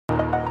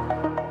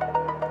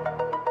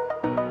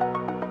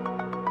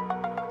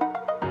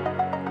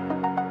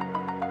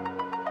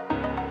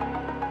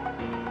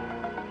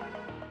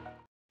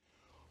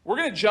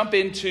going to jump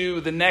into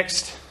the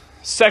next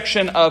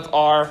section of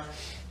our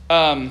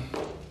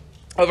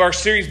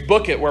series,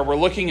 Book It, where we're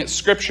looking at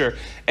Scripture.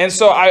 And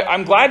so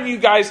I'm glad you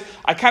guys,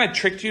 I kind of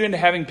tricked you into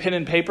having pen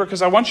and paper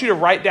because I want you to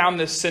write down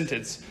this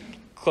sentence.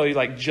 Chloe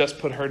just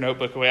put her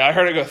notebook away. I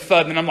heard it go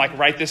thud, and I'm like,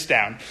 write this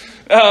down.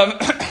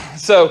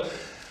 So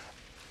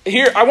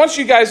here, I want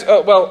you guys,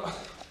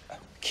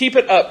 keep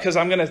it up because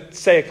I'm going to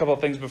say a couple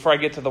of things before I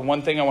get to the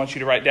one thing I want you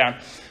to write down.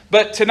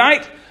 But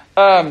tonight,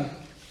 I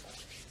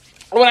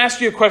want to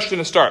ask you a question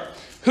to start.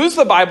 Who's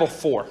the Bible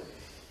for?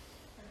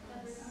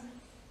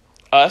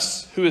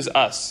 Us. Who is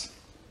us?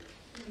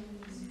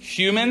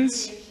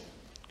 Humans?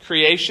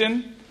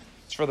 Creation?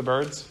 It's for the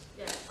birds.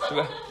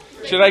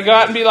 Should I go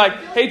out and be like,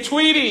 hey,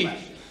 Tweety,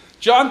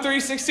 John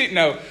 3:16?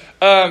 No.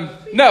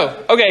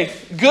 No. Okay.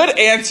 Good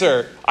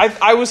answer.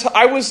 I was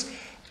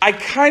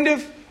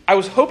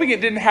hoping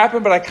it didn't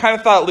happen, but I kind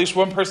of thought at least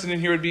one person in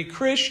here would be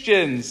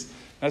Christians.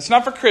 Now, it's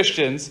not for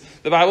Christians.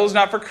 The Bible is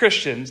not for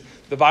Christians.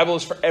 The Bible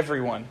is for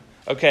everyone.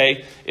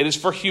 Okay? It is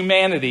for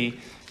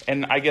humanity,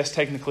 and I guess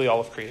technically all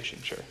of creation.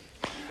 Sure.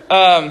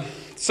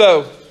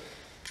 So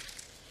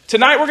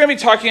tonight we're going to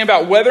be talking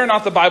about whether or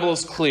not the Bible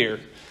is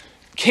clear.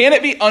 Can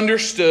it be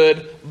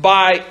understood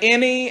by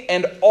any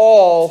and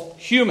all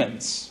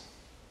humans?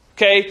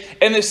 Okay?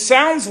 And this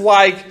sounds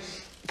like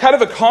kind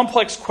of a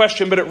complex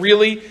question, but it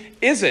really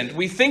isn't.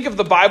 We think of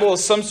the Bible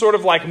as some sort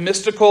of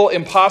mystical,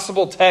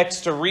 impossible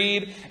text to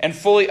read and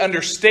fully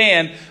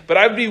understand, but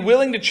I would be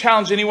willing to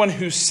challenge anyone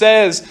who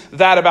says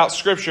that about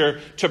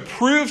Scripture to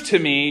prove to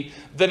me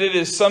that it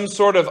is some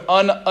sort of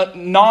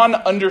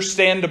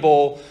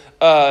non-understandable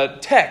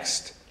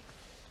text.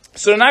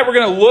 So tonight we're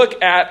going to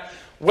look at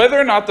whether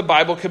or not the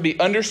Bible could be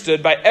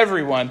understood by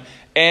everyone,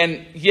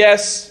 and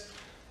yes,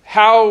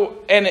 how,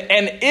 and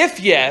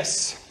if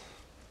yes,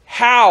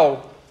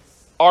 how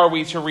are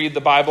we to read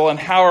the Bible and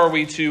how are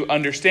we to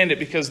understand it?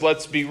 Because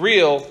let's be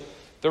real,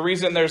 the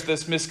reason there's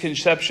this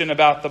misconception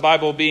about the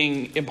Bible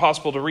being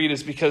impossible to read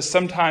is because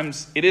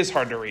sometimes it is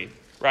hard to read,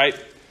 right?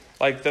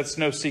 That's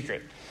no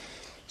secret.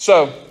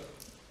 So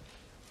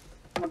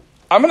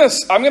I'm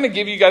gonna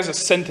give you guys a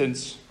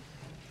sentence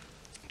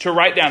to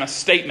write down, a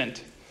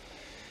statement.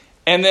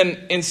 And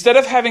then instead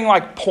of having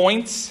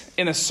points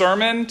in a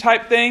sermon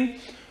type thing,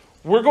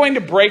 we're going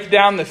to break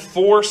down the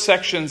 4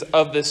 sections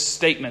of this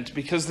statement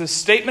because this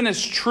statement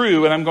is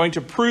true and I'm going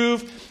to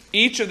prove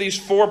each of these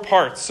 4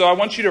 parts. So I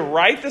want you to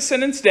write the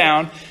sentence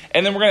down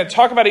and then we're going to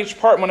talk about each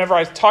part. Whenever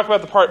I talk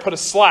about the part, put a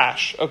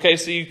slash, okay,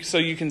 so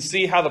you can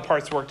see how the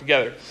parts work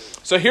together.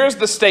 So here's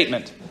the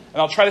statement,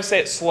 and I'll try to say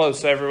it slow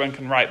so everyone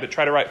can write, but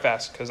try to write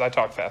fast because I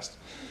talk fast.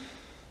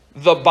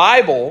 The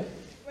Bible,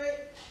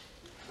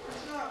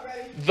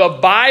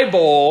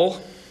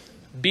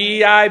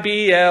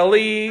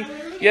 B-I-B-L-E,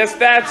 yes,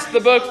 that's the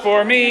book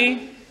for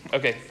me.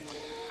 Okay.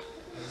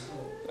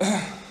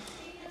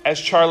 As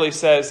Charlie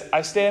says,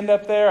 I stand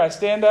up there, I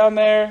stand down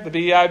there, the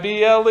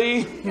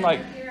B-I-B-L-E. I'm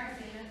like,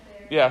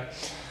 yeah.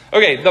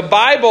 Okay, the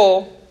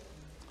Bible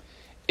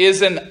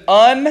is an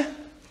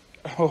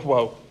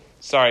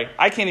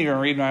I can't even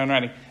read my own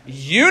writing.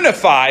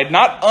 Unified,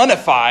 not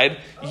unified,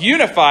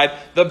 unified.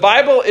 The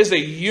Bible is a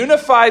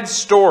unified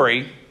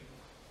story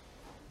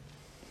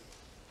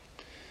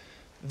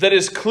that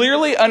is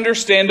clearly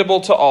understandable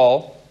to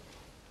all.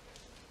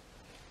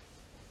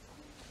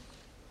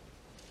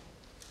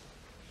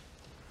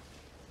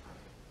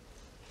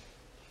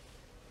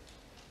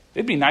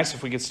 It'd be nice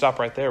if we could stop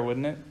right there,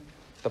 wouldn't it?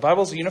 The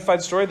Bible is a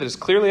unified story that is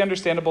clearly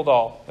understandable to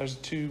all. There's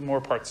 2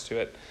 more parts to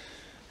it.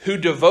 Who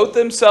devote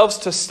themselves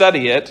to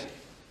study it.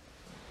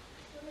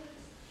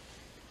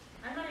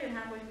 I'm not even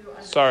halfway through.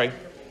 Sorry.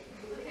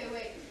 Okay,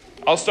 wait.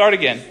 I'll start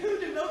again.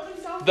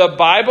 The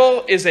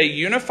Bible is a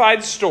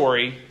unified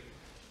story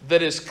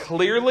that is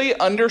clearly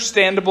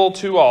understandable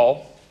to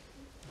all,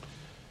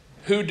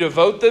 who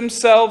devote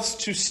themselves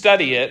to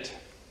study it,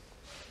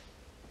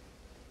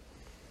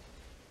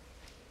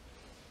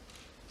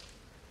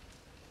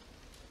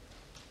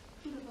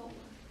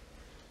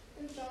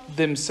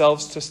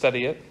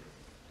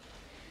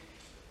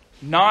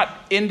 not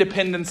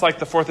independence like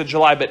the 4th of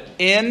July, but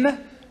in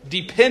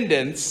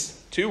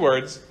dependence, 2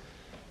 words,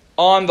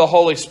 on the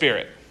Holy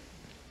Spirit.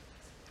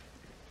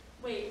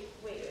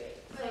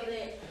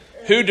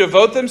 Who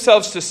devote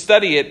themselves to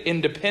study it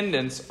in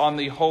dependence on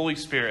the Holy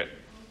Spirit.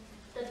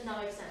 That does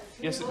not make sense.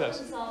 Yes, it does.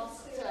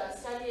 Themselves to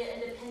study it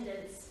in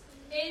dependence.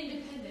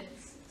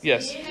 Independence.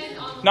 Yes.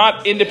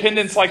 Not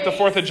independence like the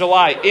 4th of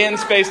July. In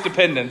space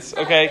dependence.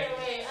 Okay?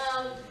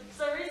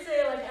 So we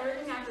say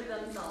everything after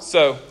themselves.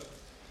 So,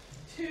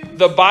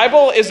 the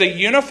Bible is a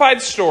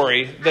unified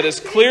story that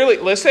is clearly...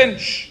 Listen,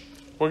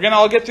 we're going to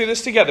all get through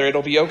this together.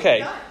 It'll be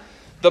okay.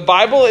 The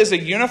Bible is a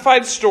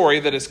unified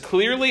story that is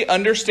clearly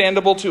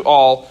understandable to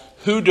all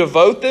who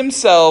devote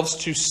themselves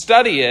to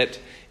study it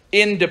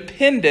in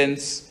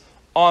dependence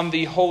on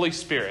the Holy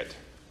Spirit.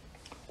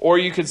 Or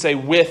you could say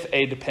with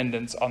a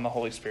dependence on the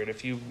Holy Spirit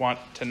if you want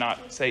to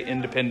not say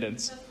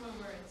independence.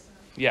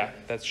 Yeah,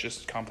 that's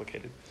just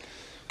complicated.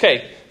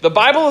 Okay, the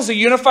Bible is a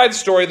unified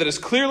story that is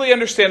clearly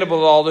understandable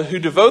to all who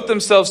devote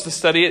themselves to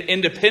study it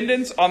in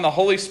dependence on the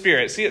Holy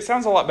Spirit. See, it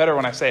sounds a lot better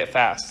when I say it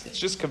fast. It's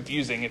just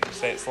confusing if you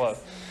say it slow.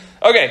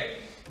 Okay,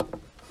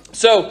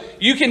 so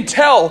you can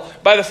tell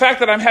by the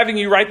fact that I'm having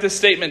you write this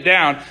statement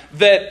down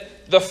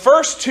that the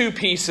first two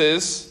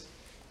pieces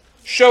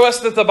show us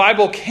that the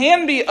Bible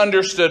can be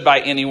understood by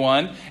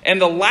anyone,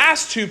 and the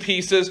last two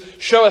pieces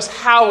show us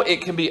how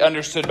it can be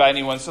understood by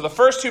anyone. So the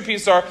first two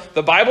pieces are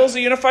the Bible is a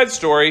unified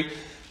story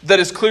that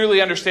is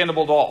clearly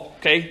understandable to all.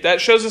 Okay, that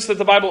shows us that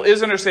the Bible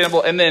is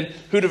understandable, and then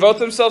who devote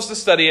themselves to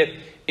study it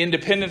in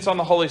dependence on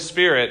the Holy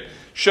Spirit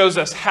shows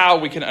us how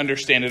we can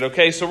understand it.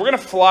 Okay, so we're going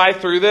to fly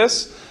through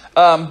this,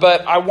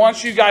 but I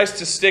want you guys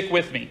to stick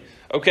with me.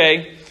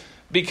 Okay,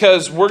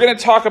 because we're going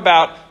to talk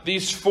about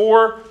these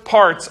four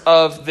parts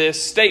of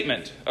this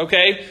statement.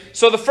 Okay,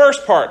 so the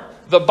first part,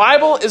 the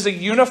Bible is a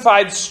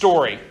unified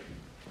story.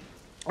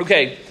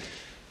 Okay,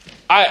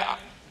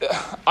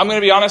 I'm going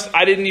to be honest,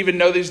 I didn't even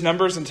know these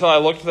numbers until I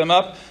looked them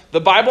up. The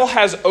Bible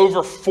has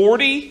over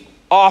 40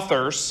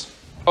 authors,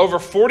 over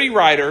 40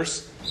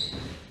 writers.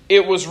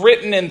 It was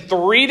written in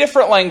 3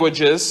 different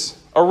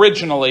languages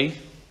originally.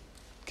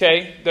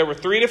 Okay, there were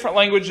 3 different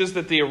languages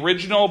that the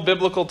original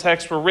biblical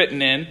texts were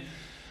written in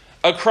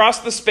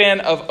across the span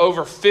of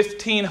over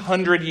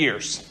 1,500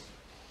 years.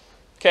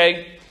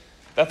 Okay,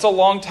 that's a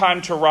long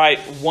time to write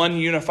one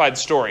unified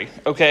story.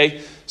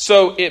 Okay,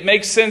 so it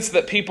makes sense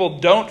that people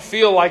don't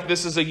feel like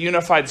this is a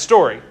unified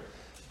story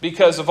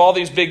because of all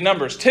these big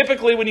numbers.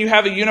 Typically, when you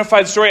have a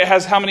unified story, it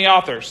has how many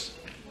authors?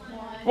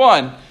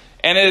 One.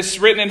 And it is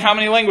written in how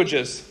many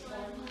languages?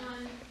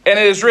 And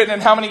it is written in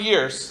how many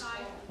years?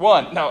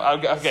 1. No,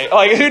 okay,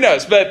 like who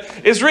knows?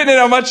 But it's written in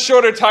a much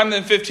shorter time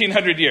than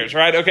 1,500 years,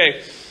 right?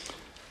 Okay.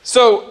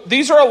 So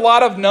these are a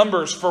lot of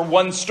numbers for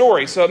one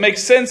story. So it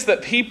makes sense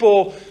that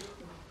people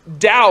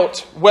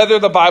doubt whether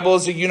the Bible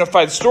is a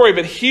unified story.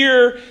 But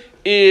here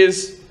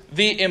is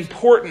the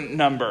important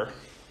number.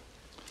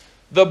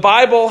 The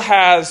Bible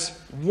has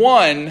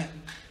one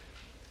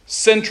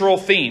central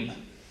theme.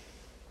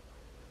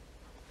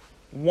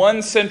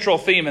 One central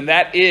theme, and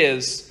that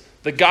is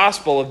the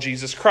gospel of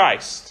Jesus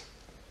Christ.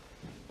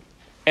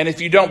 And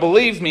if you don't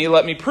believe me,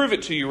 let me prove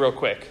it to you real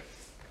quick.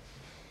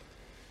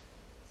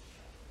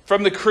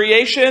 From the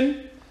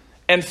creation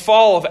and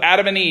fall of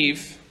Adam and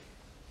Eve,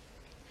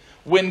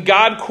 when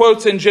God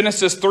quotes in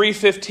Genesis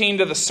 3:15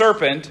 to the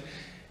serpent,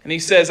 and he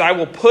says, I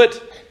will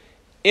put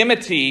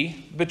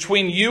enmity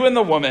between you and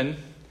the woman,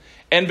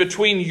 and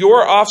between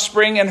your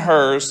offspring and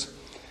hers,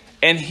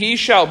 and he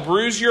shall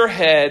bruise your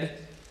head,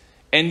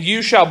 and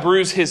you shall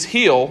bruise his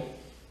heel.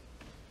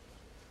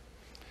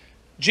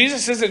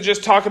 Jesus isn't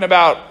just talking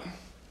about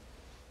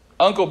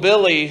Uncle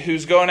Billy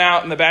who's going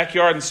out in the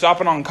backyard and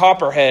stomping on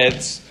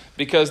copperheads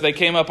because they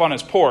came up on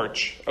his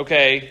porch,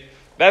 okay?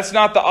 That's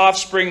not the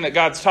offspring that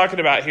God's talking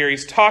about here.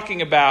 He's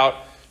talking about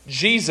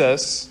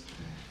Jesus,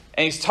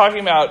 and he's talking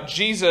about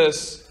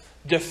Jesus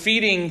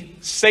defeating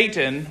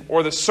Satan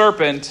or the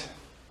serpent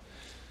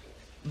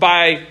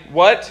by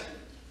what?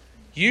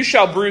 You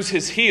shall bruise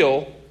his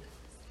heel,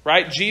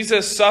 right?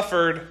 Jesus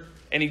suffered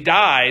and he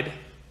died,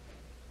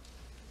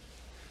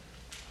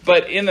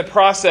 but in the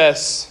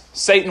process,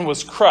 Satan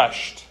was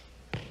crushed.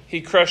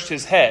 He crushed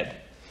his head.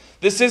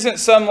 This isn't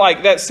some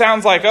that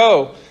sounds like,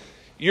 oh,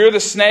 you're the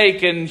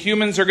snake and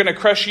humans are going to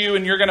crush you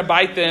and you're going to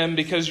bite them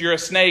because you're a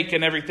snake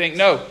and everything.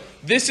 No,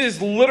 this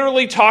is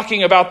literally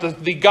talking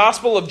about the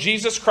gospel of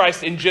Jesus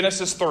Christ in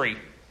Genesis 3.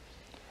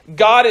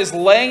 God is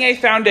laying a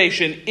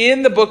foundation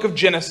in the book of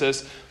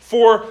Genesis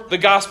for the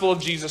gospel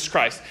of Jesus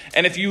Christ.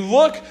 And if you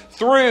look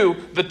through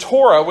the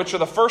Torah, which are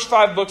the first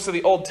 5 books of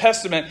the Old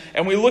Testament,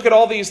 and we look at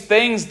all these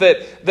things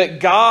that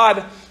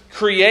God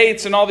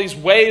creates and all these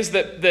ways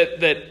that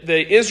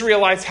the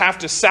Israelites have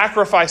to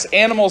sacrifice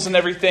animals and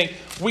everything,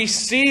 we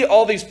see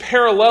all these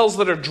parallels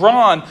that are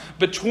drawn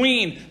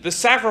between the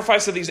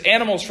sacrifice of these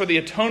animals for the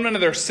atonement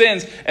of their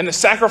sins and the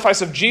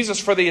sacrifice of Jesus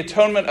for the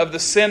atonement of the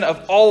sin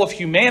of all of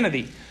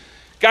humanity.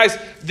 Guys,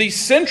 the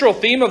central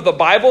theme of the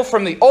Bible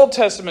from the Old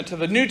Testament to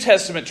the New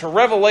Testament to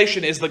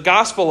Revelation is the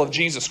gospel of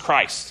Jesus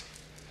Christ.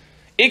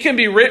 It can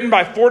be written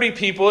by 40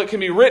 people, it can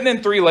be written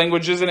in 3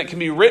 languages, and it can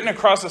be written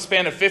across a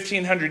span of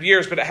 1,500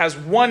 years, but it has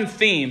one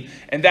theme,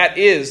 and that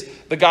is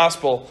the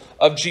gospel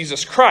of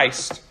Jesus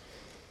Christ.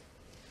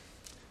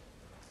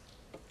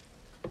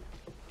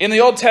 In the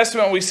Old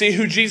Testament, we see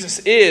who Jesus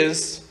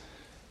is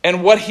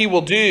and what he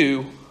will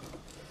do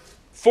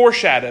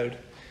foreshadowed.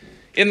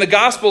 In the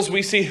Gospels,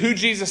 we see who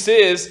Jesus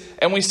is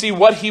and we see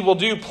what he will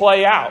do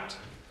play out.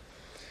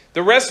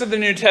 The rest of the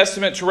New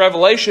Testament to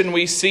Revelation,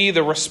 we see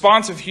the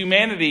response of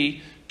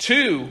humanity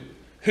to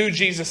who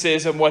Jesus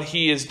is and what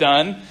he has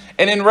done.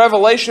 And in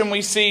Revelation,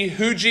 we see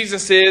who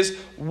Jesus is,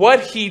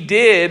 what he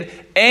did,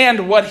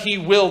 and what he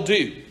will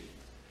do.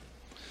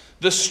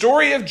 The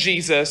story of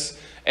Jesus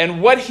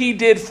and what he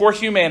did for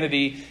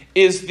humanity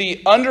is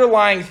the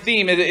underlying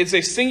theme. It's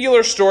a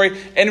singular story.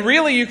 And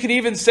really, you can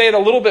even say it a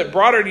little bit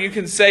broader. You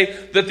can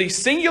say that the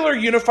singular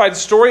unified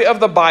story of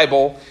the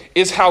Bible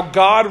is how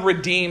God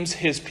redeems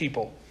his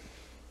people.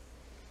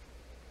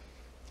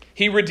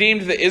 He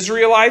redeemed the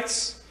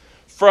Israelites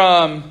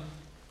from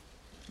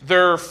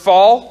their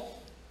fall.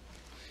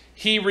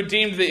 He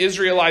redeemed the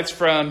Israelites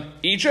from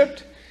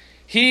Egypt.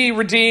 He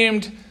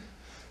redeemed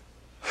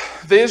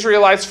the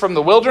Israelites from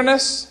the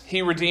wilderness.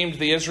 He redeemed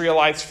the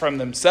Israelites from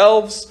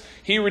themselves.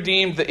 He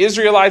redeemed the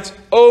Israelites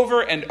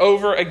over and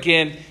over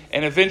again.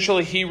 And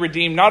eventually he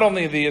redeemed not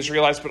only the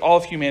Israelites, but all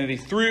of humanity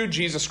through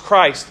Jesus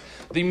Christ.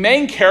 The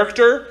main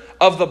character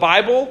of the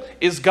Bible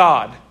is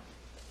God.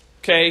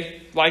 Okay?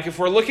 Like if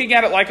we're looking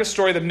at it like a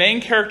story, the main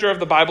character of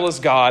the Bible is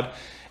God.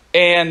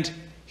 And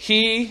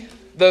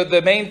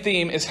the main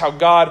theme is how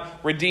God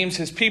redeems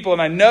his people.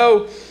 And I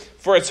know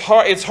it's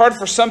hard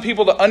for some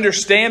people to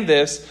understand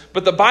this,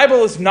 but the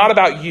Bible is not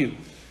about you.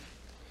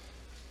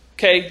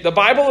 Okay? The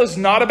Bible is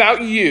not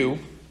about you.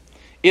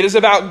 It is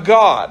about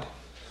God.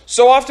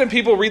 So often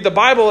people read the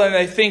Bible and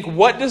they think,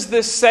 what does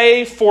this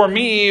say for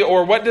me?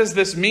 Or what does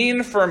this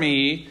mean for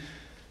me?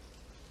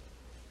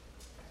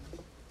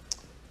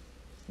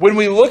 When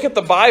we look at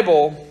the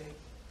Bible,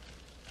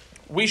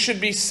 we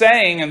should be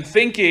saying and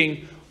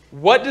thinking,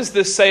 what does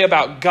this say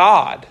about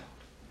God?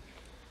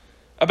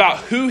 About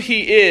who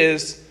he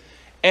is,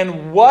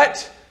 and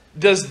what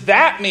does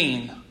that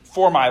mean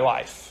for my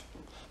life?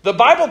 The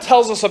Bible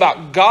tells us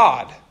about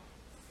God,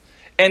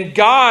 and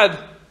God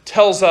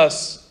tells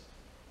us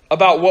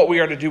about what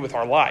we are to do with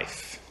our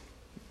life.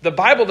 The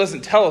Bible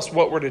doesn't tell us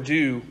what we're to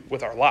do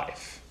with our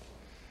life.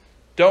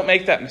 Don't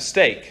make that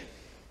mistake.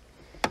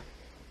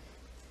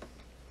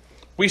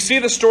 We see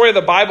the story of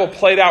the Bible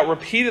played out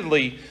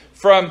repeatedly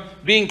from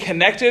being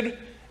connected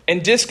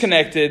and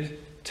disconnected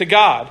to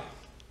God,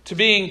 to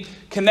being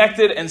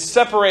connected and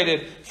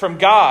separated from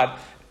God,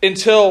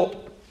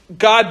 until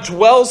God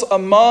dwells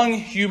among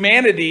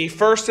humanity,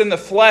 first in the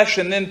flesh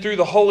and then through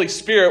the Holy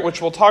Spirit,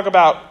 which we'll talk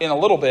about in a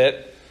little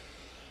bit.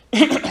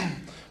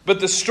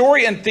 But the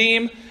story and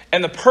theme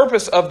and the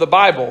purpose of the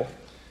Bible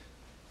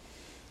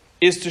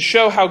is to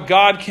show how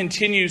God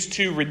continues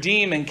to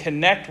redeem and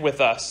connect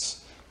with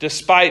us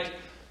despite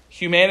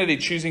humanity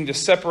choosing to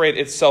separate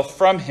itself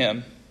from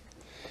him.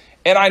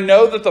 And I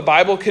know that the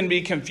Bible can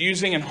be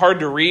confusing and hard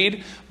to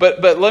read,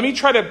 but let me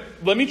try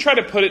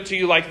to put it to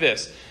you like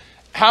this.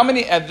 How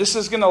many, this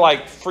is going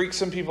to freak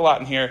some people out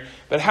in here,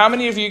 but how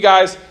many of you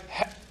guys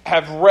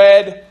have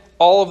read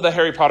all of the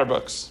Harry Potter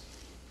books?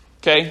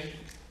 Okay?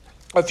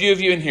 A few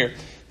of you in here.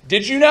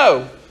 Did you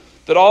know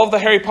that all of the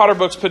Harry Potter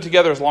books put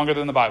together is longer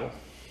than the Bible?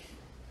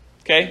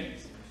 Okay?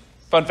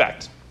 Fun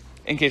fact,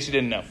 in case you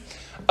didn't know.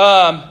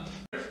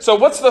 So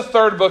what's the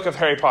third book of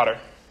Harry Potter?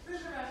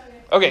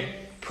 Okay,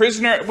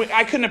 Prisoner.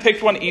 I couldn't have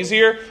picked one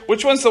easier.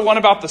 Which one's the one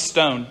about the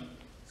stone?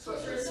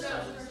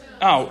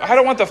 Oh, I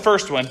don't want the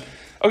first one.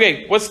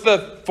 Okay, what's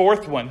the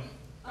fourth one?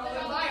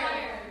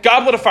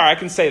 Goblet of Fire. I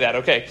can say that.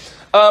 Okay.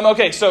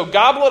 Okay, so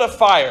Goblet of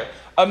Fire.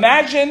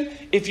 Imagine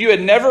if you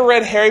had never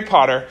read Harry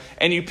Potter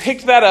and you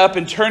picked that up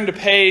and turned to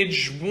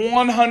page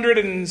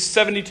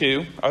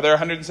 172. Are there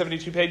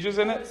 172 pages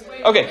in it?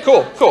 Okay,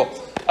 cool.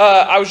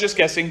 I was just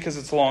guessing because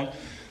it's long.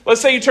 Let's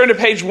say you turn to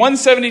page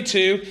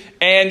 172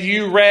 and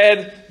you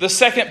read the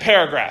second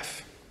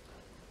paragraph.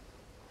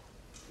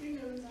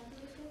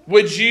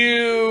 Would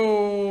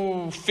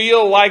you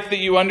feel like that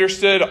you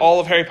understood all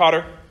of Harry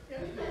Potter?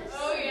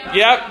 Oh, yeah.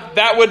 Yep,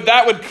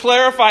 that would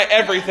clarify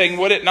everything,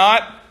 would it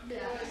not?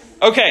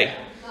 Okay.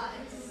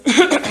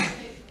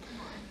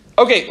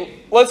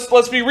 Okay,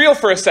 let's be real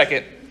for a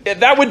second.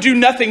 That would do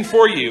nothing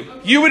for you.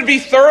 You would be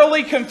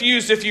thoroughly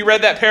confused if you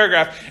read that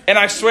paragraph. And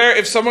I swear,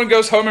 if someone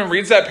goes home and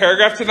reads that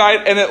paragraph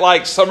tonight and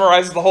it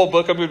summarizes the whole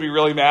book, I'm going to be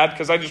really mad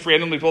because I just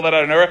randomly pulled that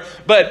out of nowhere.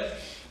 But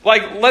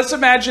let's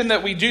imagine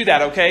that we do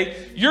that,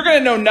 okay? You're going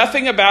to know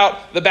nothing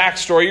about the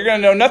backstory. You're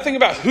going to know nothing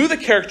about who the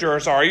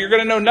characters are. You're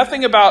going to know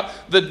nothing about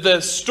the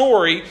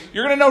story.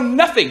 You're going to know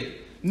nothing.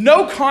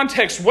 No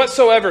context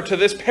whatsoever to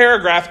this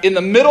paragraph in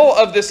the middle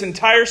of this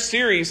entire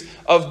series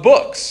of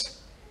books.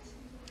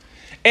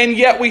 And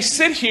yet we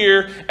sit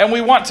here and we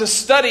want to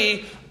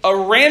study a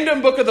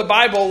random book of the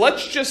Bible.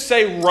 Let's just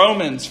say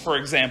Romans, for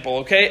example,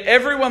 okay?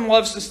 Everyone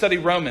loves to study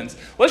Romans.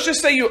 Let's just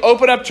say you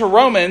open up to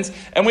Romans,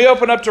 and we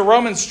open up to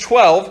Romans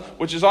 12,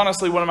 which is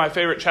honestly one of my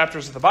favorite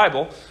chapters of the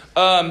Bible.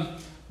 But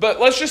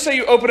let's just say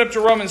you open up to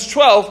Romans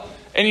 12,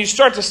 and you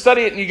start to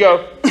study it, and you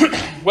go,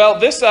 well,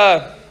 this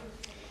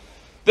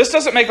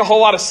doesn't make a whole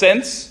lot of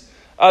sense.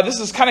 This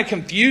is kind of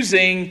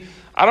confusing.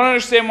 I don't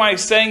understand why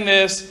he's saying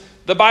this.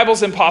 The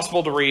Bible's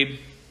impossible to read.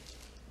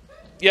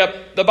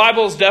 Yep, the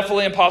Bible is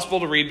definitely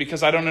impossible to read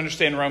because I don't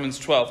understand Romans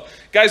 12.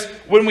 Guys,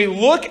 when we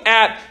look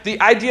at the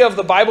idea of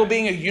the Bible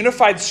being a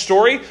unified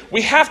story,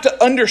 we have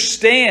to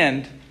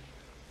understand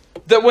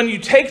that when you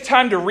take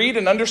time to read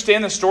and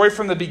understand the story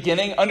from the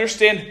beginning,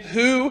 understand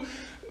who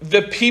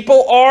the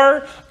people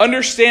are,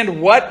 understand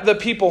what the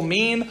people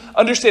mean,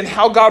 understand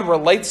how God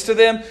relates to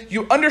them,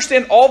 you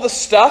understand all the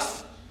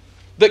stuff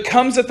that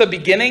comes at the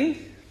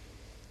beginning,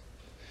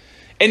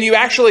 and you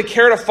actually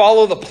care to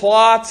follow the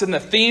plots and the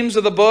themes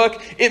of the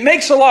book, it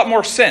makes a lot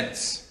more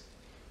sense.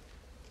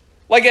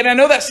 And I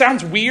know that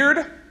sounds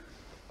weird,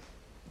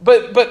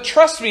 but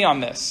trust me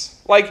on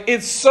this. Like,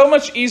 it's so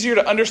much easier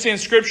to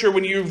understand Scripture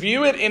when you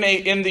view it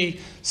in the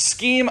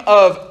scheme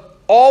of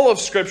all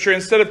of Scripture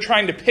instead of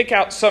trying to pick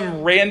out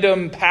some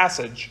random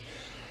passage.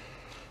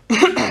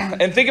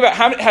 And think about,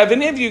 have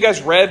any of you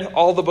guys read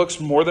all the books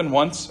more than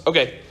once?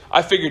 Okay,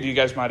 I figured you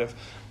guys might have.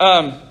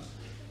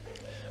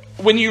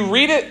 When you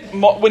read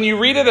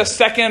it a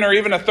second or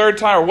even a third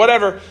time or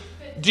whatever,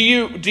 do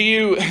you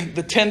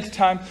the 10th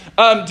time?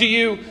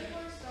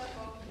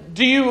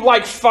 Do you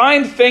like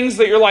find things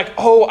that you're like,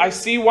 oh, I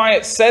see why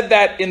it said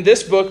that in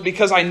this book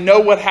because I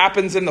know what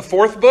happens in the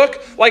 4th book?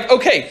 Like,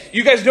 okay,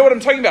 you guys know what I'm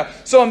talking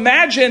about. So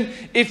imagine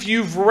if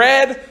you've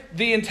read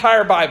the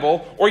entire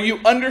Bible or you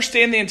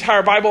understand the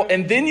entire Bible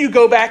and then you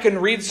go back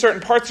and read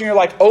certain parts and you're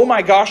like, oh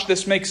my gosh,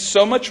 this makes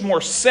so much more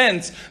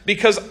sense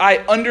because I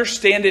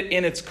understand it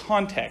in its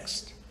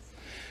context.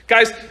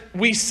 Guys,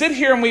 we sit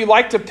here and we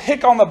like to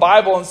pick on the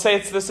Bible and say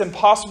it's this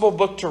impossible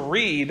book to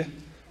read,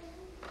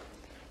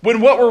 when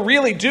what we're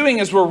really doing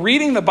is we're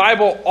reading the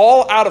Bible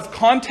all out of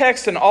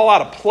context and all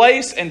out of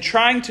place and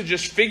trying to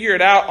just figure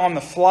it out on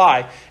the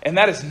fly. And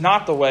that is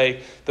not the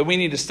way that we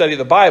need to study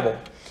the Bible.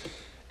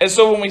 And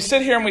so when we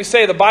sit here and we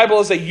say the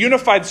Bible is a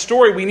unified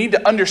story, we need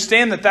to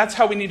understand that that's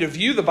how we need to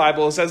view the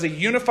Bible, is as a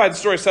unified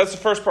story. So that's the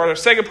first part. Our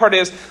second part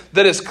is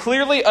that it's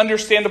clearly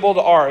understandable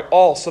to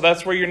all. So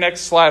that's where your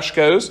next slash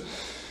goes.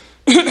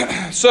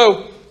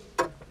 So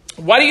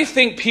why do you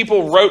think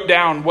people wrote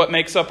down what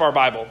makes up our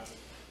Bible?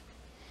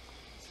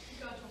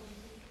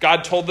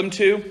 God told them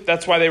to.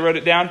 That's why they wrote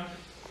it down.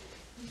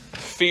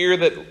 Fear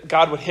that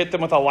God would hit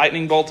them with a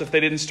lightning bolt if they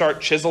didn't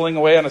start chiseling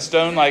away on a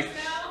stone. Like,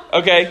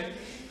 okay.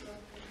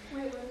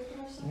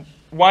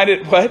 Why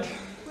did, what?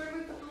 Where do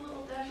we put the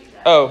little dashy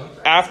dash? Oh,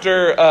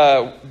 after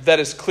that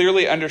is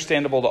clearly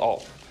understandable to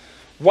all.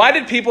 Why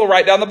did people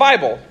write down the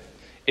Bible?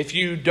 If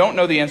you don't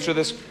know the answer to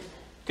this,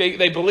 okay,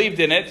 they believed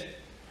in it.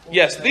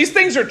 Yes, these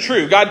things are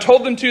true. God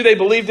told them to. They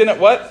believed in it.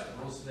 What?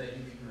 So that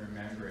you can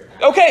remember it.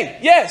 Okay,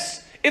 yes.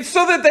 It's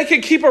so that they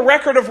could keep a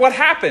record of what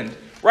happened,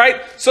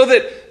 right? So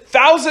that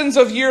thousands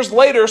of years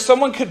later,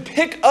 someone could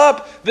pick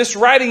up this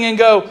writing and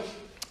go,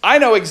 I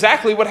know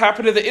exactly what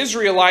happened to the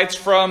Israelites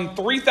from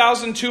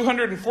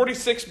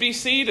 3,246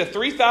 BC to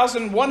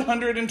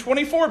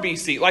 3,124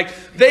 BC. Like,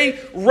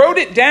 they wrote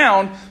it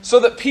down so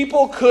that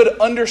people could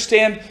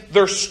understand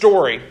their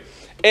story.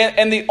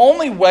 And the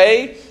only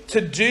way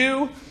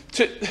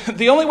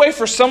the only way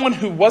for someone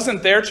who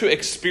wasn't there to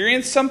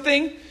experience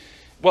something,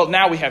 well,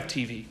 now we have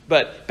TV.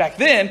 But back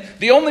then,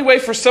 the only way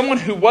for someone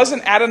who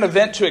wasn't at an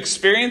event to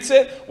experience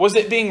it was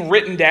it being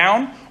written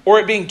down or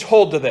it being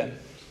told to them.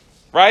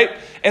 Right?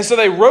 And so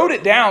they wrote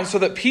it down so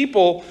that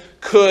people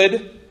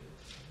could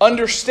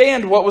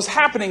understand what was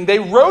happening. They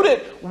wrote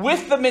it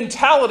with the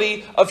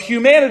mentality of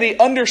humanity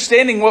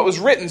understanding what was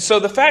written. So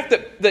the fact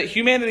that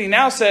humanity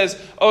now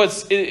says, oh,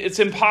 it's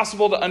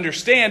impossible to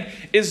understand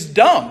is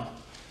dumb.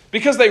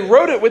 Because they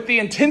wrote it with the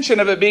intention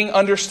of it being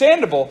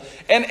understandable.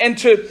 And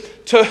to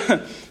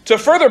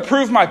further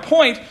prove my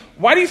point,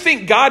 why do you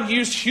think God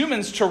used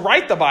humans to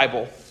write the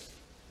Bible?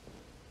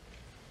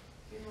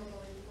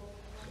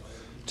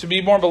 To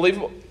be more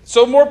believable.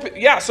 So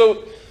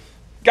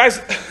guys,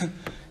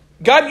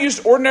 God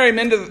used ordinary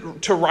men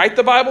to write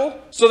the Bible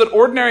so that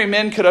ordinary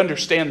men could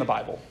understand the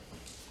Bible.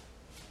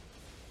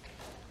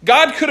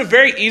 God could have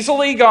very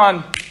easily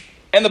gone,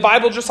 and the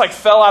Bible just like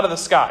fell out of the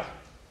sky.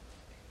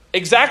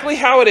 Exactly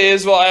how it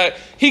is, well,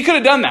 he could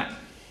have done that.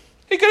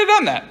 He could have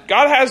done that.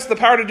 God has the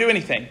power to do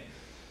anything.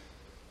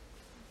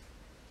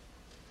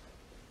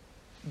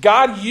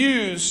 God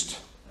used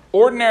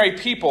ordinary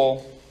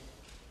people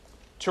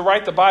to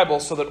write the Bible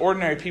so that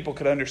ordinary people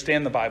could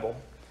understand the Bible.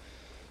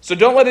 So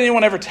don't let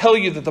anyone ever tell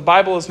you that the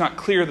Bible is not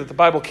clear, that the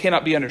Bible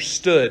cannot be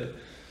understood.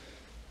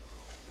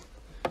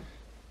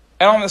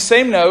 And on the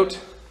same note,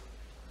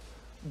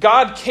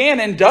 God can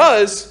and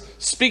does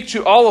speak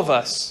to all of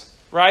us,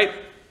 right?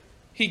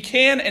 He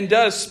can and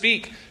does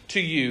speak to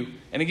you.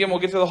 And again, we'll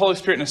get to the Holy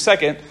Spirit in a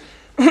second.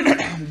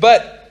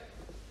 But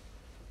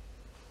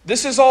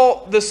this is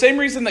all the same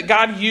reason that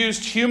God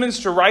used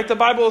humans to write the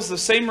Bible is the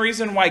same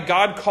reason why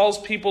God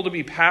calls people to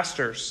be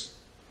pastors.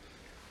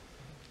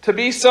 To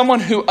be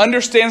someone who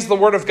understands the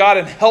Word of God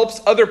and helps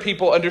other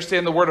people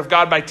understand the Word of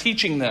God by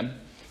teaching them.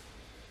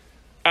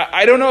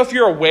 I don't know if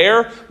you're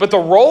aware, but the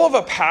role of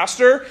a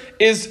pastor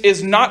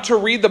is not to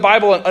read the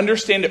Bible and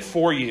understand it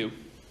for you.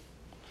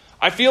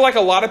 I feel like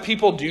a lot of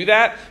people do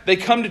that. They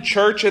come to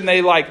church and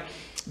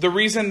the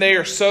reason they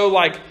are so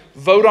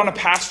vote on a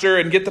pastor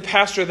and get the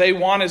pastor they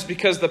want is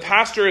because the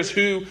pastor is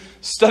who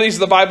studies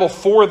the Bible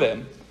for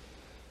them.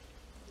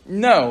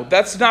 No,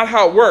 that's not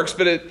how it works.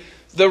 But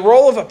the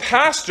role of a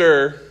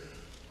pastor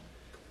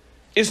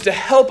is to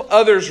help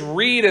others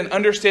read and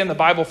understand the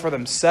Bible for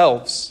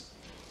themselves.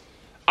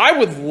 I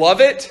would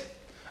love it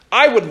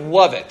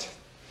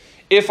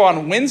if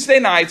on Wednesday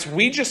nights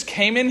we just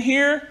came in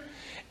here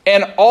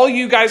and all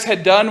you guys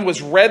had done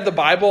was read the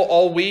Bible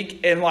all week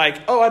and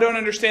oh, I don't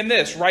understand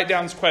this, write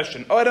down this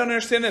question. Oh, I don't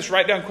understand this,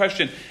 write down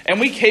question. And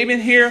we came in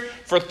here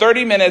for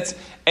 30 minutes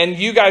and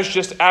you guys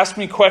just asked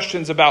me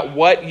questions about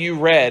what you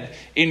read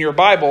in your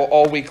Bible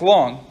all week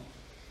long.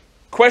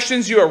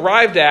 questions you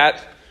arrived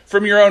at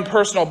from your own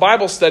personal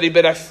Bible study.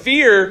 But I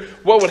fear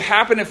what would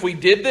happen if we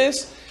did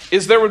this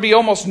is there would be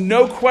almost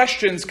no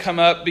questions come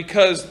up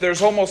because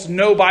there's almost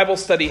no Bible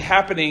study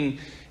happening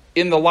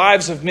in the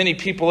lives of many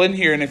people in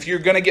here. And if you're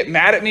going to get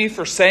mad at me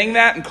for saying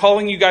that and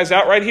calling you guys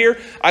out right here,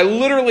 I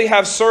literally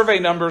have survey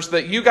numbers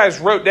that you guys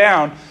wrote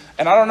down.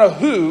 And I don't know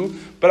who,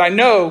 but I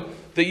know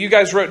that you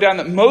guys wrote down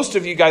that most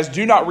of you guys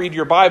do not read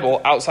your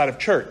Bible outside of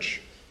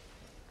church.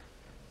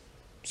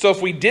 So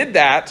if we did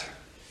that,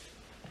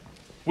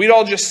 we'd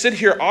all just sit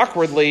here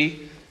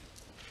awkwardly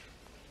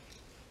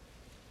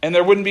and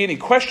there wouldn't be any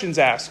questions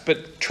asked.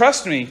 But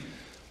trust me,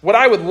 what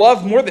I would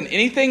love more than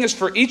anything is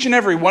for each and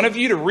every one of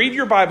you to read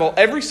your Bible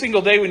every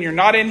single day when you're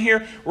not in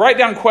here, write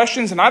down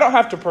questions, and I don't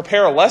have to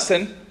prepare a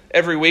lesson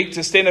every week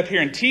to stand up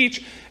here and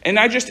teach, and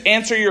I just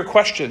answer your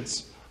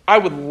questions. I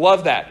would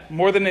love that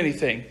more than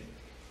anything.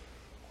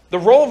 The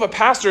role of a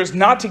pastor is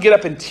not to get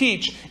up and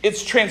teach.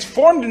 It's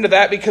transformed into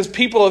that because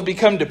people have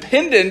become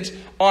dependent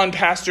on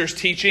pastors'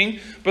 teaching.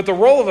 But the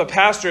role of a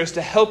pastor is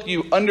to help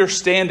you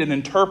understand and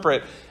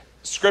interpret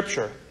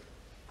Scripture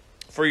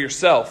for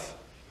yourself.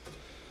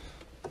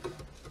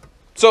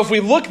 So if we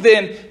look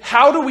then,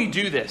 how do we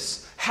do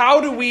this? How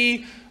do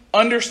we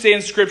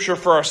understand Scripture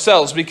for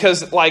ourselves?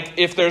 Because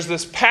if there's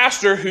this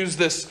pastor who's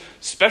this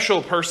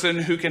special person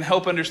who can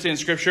help understand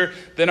Scripture,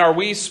 then are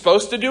we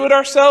supposed to do it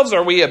ourselves?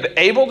 Are we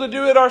able to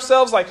do it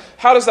ourselves?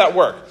 How does that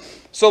work?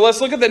 So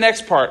let's look at the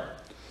next part.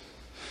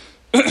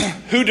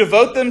 Who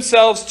devote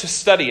themselves to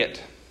study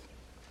it.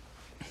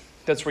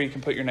 That's where you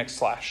can put your next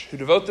slash. Who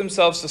devote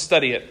themselves to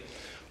study it.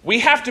 We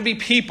have to be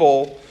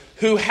people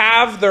who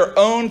have their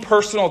own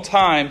personal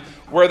time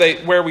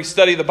where we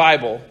study the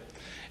Bible.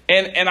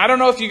 And I don't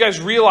know if you guys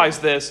realize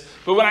this,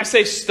 but when I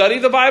say study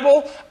the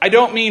Bible, I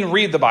don't mean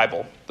read the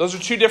Bible. Those are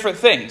two different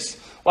things.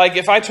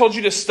 If I told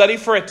you to study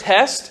for a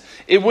test,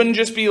 it wouldn't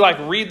just be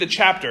read the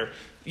chapter.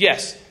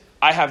 Yes,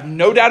 I have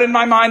no doubt in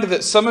my mind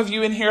that some of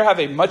you in here have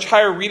a much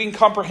higher reading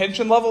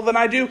comprehension level than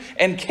I do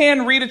and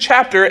can read a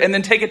chapter and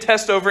then take a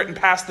test over it and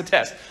pass the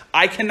test.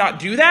 I cannot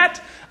do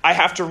that. I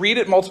have to read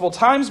it multiple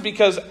times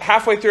because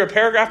halfway through a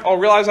paragraph, I'll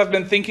realize I've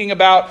been thinking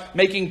about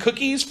making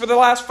cookies for the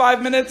last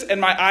 5 minutes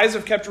and my eyes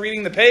have kept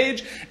reading the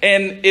page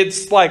and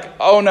it's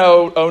oh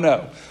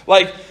no.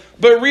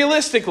 But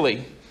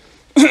realistically,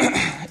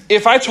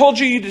 if I told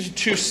you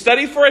to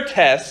study for a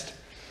test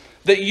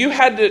that you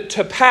had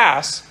to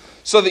pass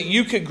so that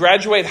you could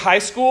graduate high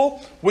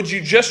school, would you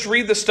just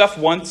read the stuff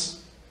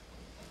once?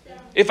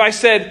 If I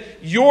said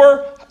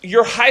your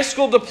high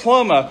school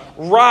diploma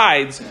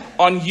rides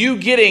on you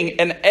getting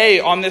an A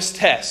on this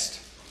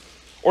test,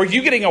 or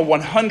you getting a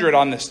 100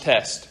 on this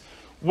test,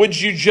 would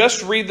you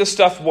just read the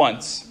stuff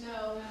once?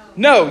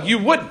 No, you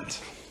wouldn't.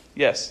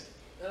 Yes.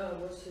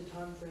 What's the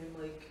time frame?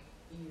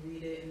 You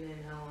read it and then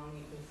how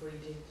long before you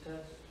take the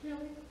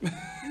test?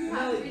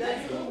 No,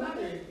 that's cool.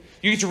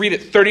 You get to read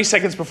it 30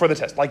 seconds before the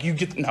test.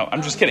 No,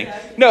 I'm just kidding.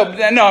 No,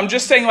 I'm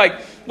just saying,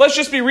 let's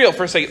just be real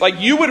for a second.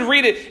 You would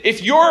read it.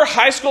 If your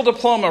high school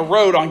diploma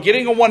rode on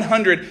getting a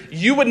 100,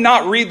 you would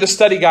not read the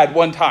study guide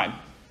one time.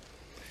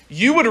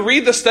 You would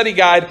read the study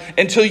guide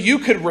until you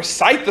could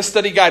recite the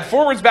study guide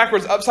forwards,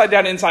 backwards, upside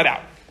down, inside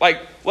out.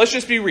 Let's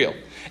just be real.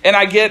 And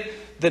I get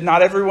that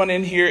not everyone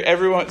in here,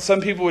 some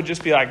people would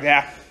just be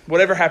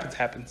whatever happens,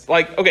 happens.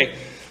 Okay,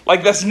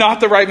 that's not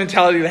the right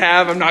mentality to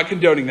have. I'm not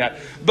condoning that.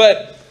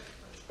 But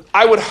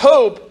I would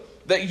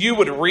hope that you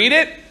would read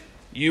it,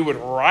 you would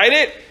write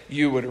it,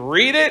 you would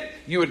read it,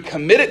 you would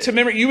commit it to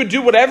memory, you would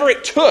do whatever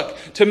it took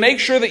to make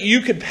sure that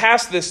you could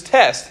pass this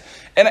test.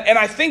 And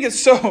I think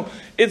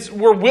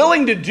we're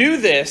willing to do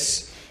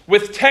this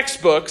with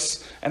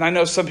textbooks, and I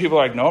know some people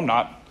are no, I'm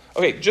not.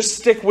 Okay, just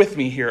stick with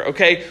me here,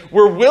 okay?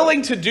 We're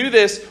willing to do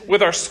this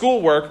with our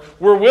schoolwork.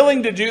 We're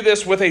willing to do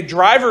this with a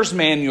driver's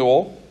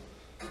manual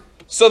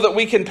so that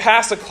we can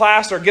pass a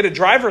class or get a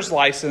driver's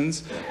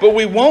license, but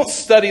we won't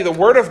study the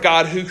Word of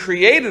God who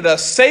created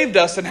us, saved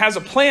us, and has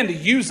a plan to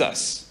use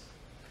us.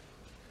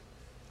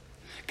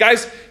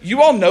 Guys,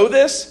 you all know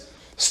this.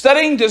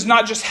 Studying does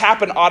not just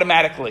happen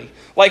automatically.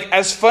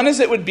 As fun as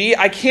it would be,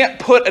 I can't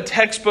put a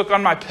textbook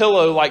on my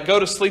pillow, go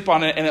to sleep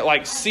on it, and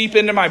it seep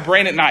into my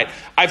brain at night.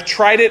 I've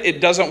tried it.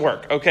 It doesn't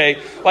work,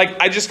 okay?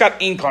 I just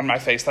got ink on my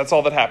face. That's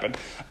all that happened.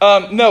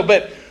 No,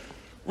 but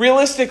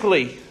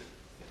realistically,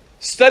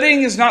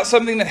 studying is not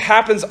something that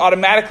happens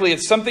automatically.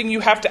 It's something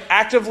you have to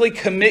actively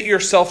commit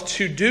yourself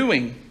to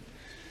doing.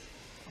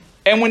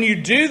 And when you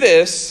do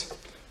this,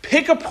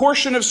 pick a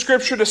portion of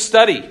Scripture to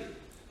study.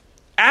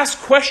 Ask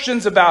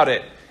questions about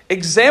it.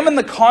 Examine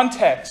the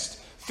context.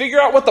 Figure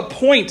out what the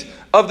point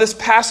of this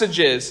passage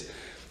is.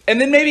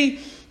 And then maybe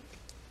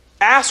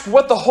ask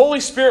what the Holy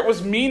Spirit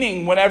was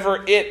meaning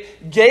whenever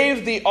it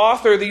gave the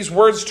author these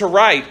words to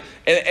write.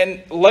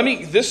 And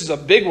this is a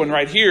big one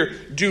right here.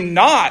 Do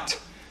not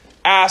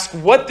ask,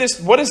 what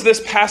does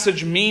this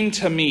passage mean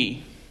to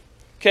me?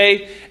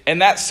 Okay?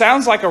 And that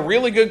sounds like a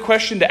really good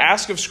question to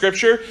ask of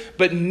Scripture,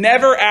 but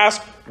never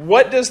ask,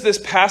 what does this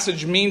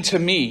passage mean to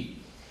me?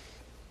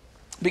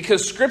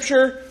 Because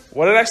Scripture,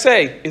 what did I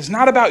say, is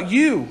not about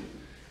you.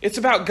 It's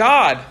about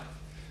God.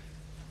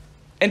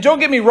 And don't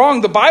get me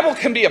wrong, the Bible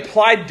can be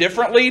applied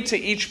differently to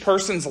each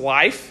person's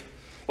life.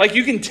 Like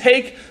you can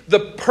take the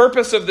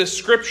purpose of this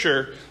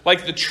scripture,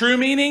 like the true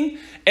meaning,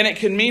 and it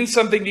can mean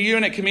something to you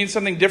and it can mean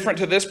something different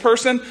to this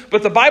person.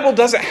 But the Bible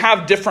doesn't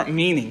have different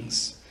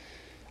meanings.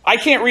 I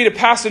can't read a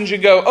passage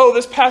and go, oh,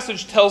 this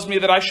passage tells me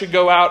that I should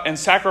go out and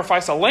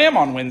sacrifice a lamb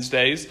on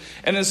Wednesdays.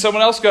 And then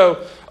someone else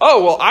go,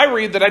 oh, well, I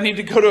read that I need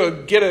to go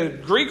to get a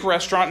Greek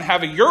restaurant and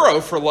have a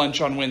gyro for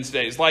lunch on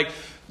Wednesdays. Like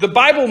the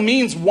Bible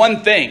means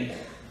one thing.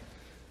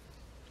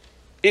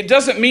 It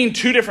doesn't mean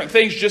two different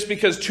things just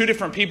because two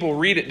different people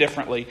read it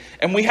differently.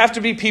 And we have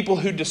to be people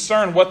who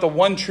discern what the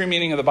one true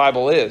meaning of the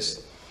Bible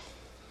is.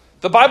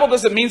 The Bible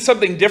doesn't mean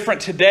something different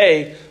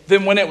today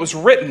than when it was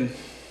written.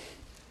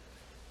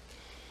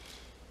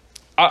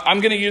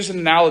 I'm going to use an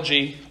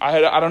analogy.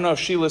 I don't know if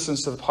she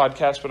listens to the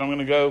podcast, but I'm going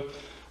to go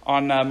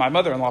on my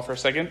mother-in-law for a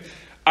second.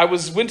 I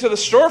went to the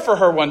store for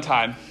her one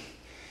time,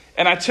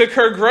 and I took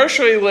her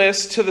grocery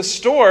list to the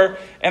store,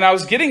 and I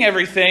was getting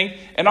everything,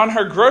 and on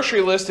her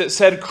grocery list it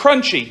said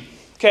crunchy.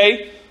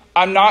 Okay?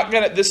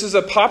 This is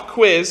a pop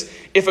quiz.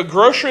 If a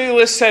grocery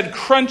list said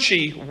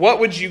crunchy, what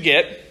would you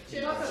get?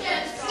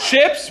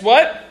 Chips?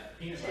 What?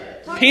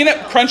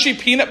 Crunchy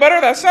peanut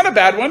butter? That's not a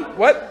bad one.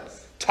 What?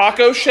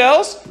 Taco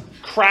shells?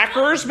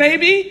 Crackers,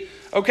 maybe?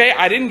 Okay,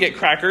 I didn't get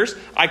crackers.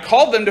 I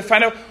called them to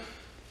find out.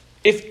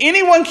 If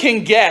anyone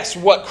can guess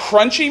what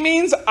crunchy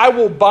means, I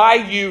will buy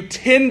you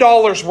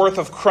 $10 worth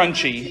of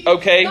crunchy.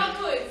 Okay? Dog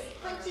food.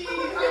 Crunchy.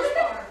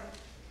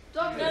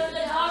 Dog food.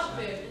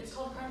 It's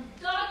called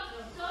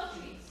dog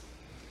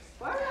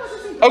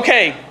treats.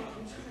 Okay,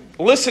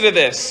 listen to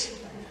this.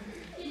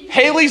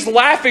 Haley's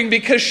laughing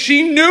because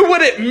she knew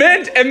what it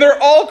meant and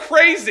they're all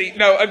crazy.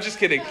 No, I'm just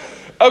kidding.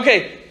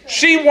 Okay,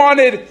 she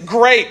wanted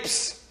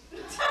grapes.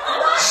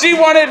 She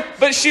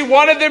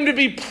wanted them to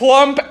be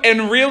plump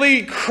and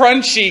really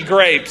crunchy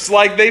grapes.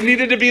 Like they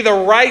needed to be the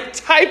right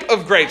type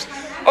of grapes.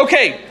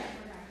 Okay.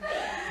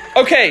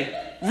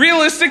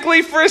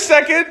 Realistically for a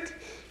second,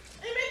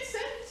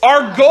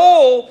 our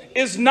goal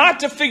is not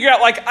to figure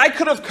out, like I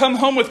could have come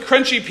home with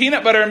crunchy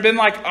peanut butter and been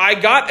like, I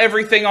got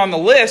everything on the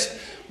list.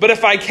 But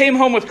if I came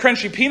home with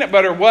crunchy peanut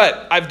butter,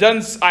 what?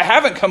 I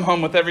haven't come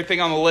home with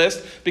everything on the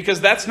list because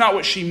that's not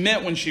what she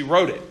meant when she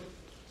wrote it.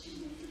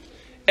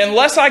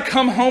 Unless I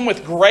come home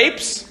with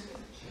grapes,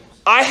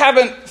 I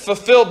haven't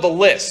fulfilled the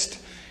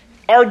list.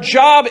 Our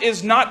job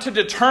is not to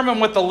determine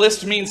what the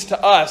list means to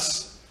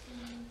us.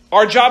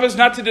 My job was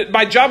not to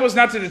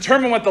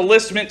determine what the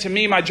list meant to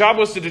me. My job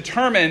was to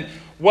determine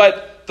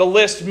what the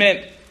list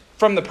meant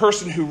from the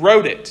person who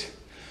wrote it.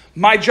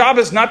 My job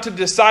is not to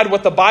decide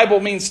what the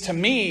Bible means to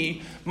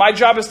me. My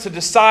job is to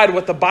decide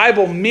what the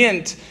Bible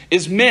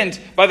is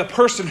meant by the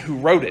person who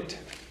wrote it.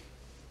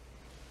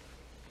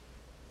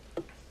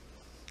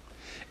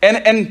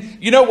 And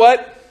you know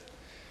what?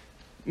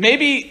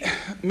 Maybe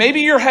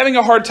you're having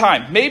a hard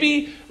time.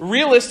 Maybe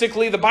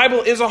realistically, the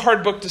Bible is a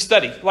hard book to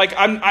study. Like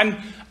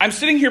I'm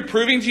sitting here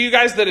proving to you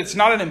guys that it's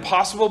not an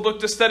impossible book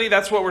to study.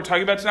 That's what we're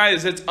talking about tonight,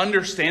 is it's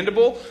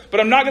understandable.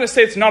 But I'm not going to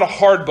say it's not a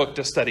hard book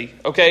to study.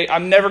 Okay?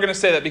 I'm never going to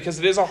say that because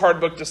it is a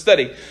hard book to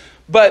study.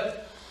 But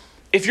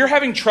if you're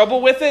having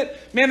trouble with it,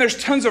 man,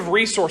 there's tons of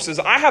resources.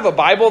 I have a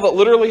Bible that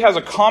literally has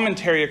a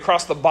commentary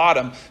across the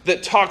bottom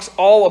that talks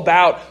all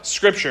about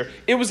Scripture.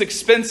 It was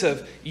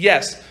expensive,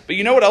 yes. But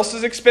you know what else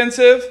is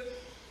expensive?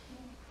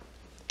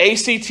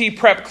 ACT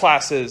prep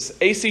classes,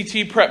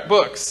 ACT prep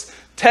books,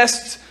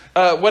 tests,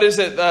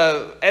 SATs.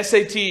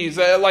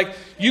 Like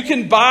you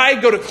can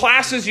go to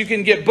classes, you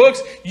can get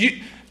books.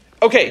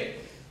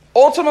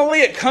 Ultimately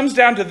it comes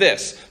down to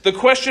this. The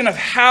question of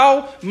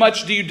how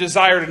much do you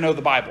desire to know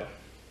the Bible?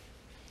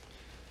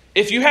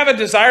 If you have a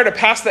desire to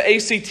pass the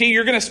ACT,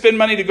 you're going to spend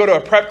money to go to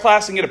a prep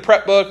class and get a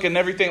prep book and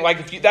everything.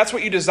 Like if that's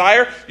what you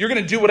desire, you're going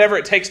to do whatever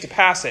it takes to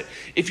pass it.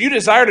 If you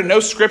desire to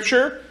know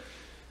Scripture,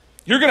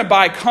 you're going to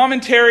buy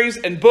commentaries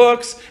and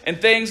books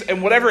and things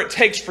and whatever it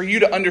takes for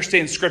you to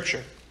understand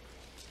Scripture.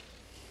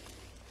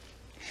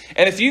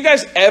 And if you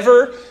guys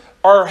ever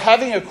are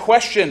having a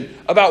question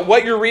about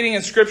what you're reading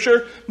in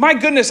Scripture, my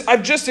goodness,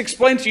 I've just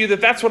explained to you that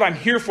that's what I'm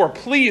here for.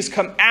 Please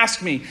come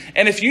ask me.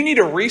 And if you need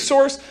a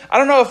resource, I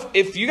don't know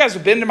if you guys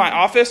have been to my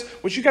office,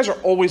 which you guys are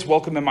always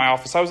welcome in my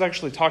office. I was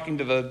actually talking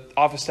to the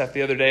office staff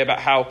the other day about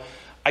how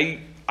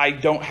I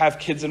don't have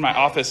kids in my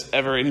office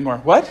ever anymore.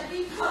 What?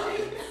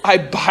 I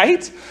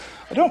bite?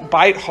 I don't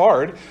bite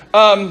hard.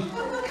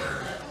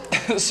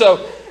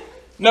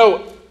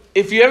 No.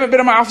 If you haven't been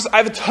in my office, I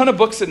have a ton of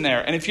books in there.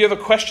 And if you have a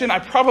question, I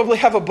probably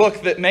have a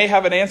book that may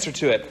have an answer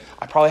to it.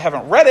 I probably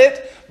haven't read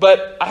it,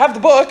 but I have the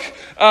book.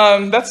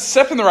 That's a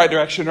step in the right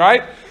direction,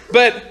 right?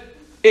 But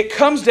it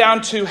comes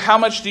down to how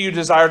much do you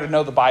desire to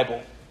know the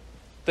Bible?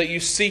 That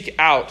you seek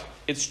out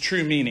its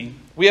true meaning.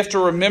 We have to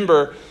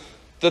remember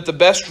that the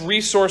best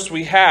resource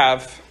we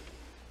have,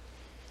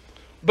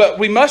 but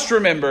we must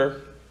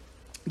remember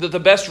that the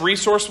best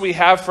resource we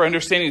have for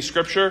understanding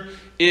Scripture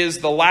is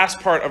the last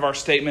part of our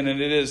statement,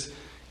 and it is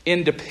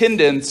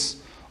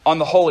independence on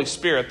the Holy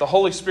Spirit. The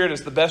Holy Spirit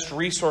is the best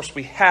resource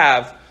we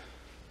have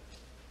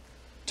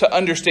to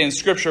understand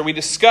Scripture. We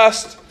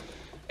discussed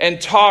and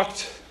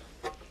talked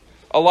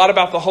a lot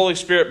about the Holy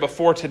Spirit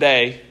before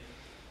today.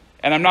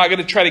 And I'm not going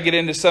to try to get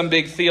into some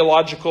big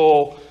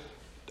theological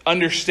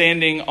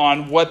understanding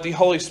on what the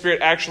Holy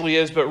Spirit actually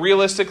is. But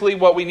realistically,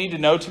 what we need to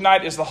know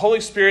tonight is the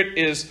Holy Spirit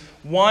is,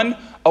 1,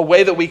 a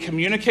way that we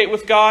communicate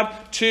with God.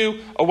 2,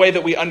 a way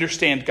that we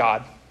understand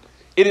God.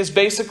 It is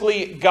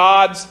basically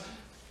God's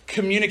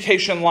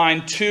communication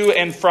line to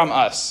and from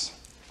us.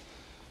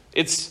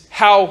 It's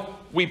how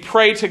we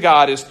pray to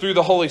God is through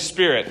the Holy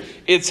Spirit.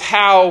 It's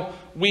how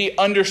we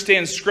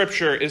understand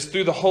Scripture is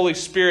through the Holy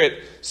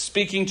Spirit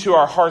speaking to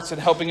our hearts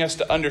and helping us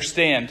to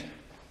understand.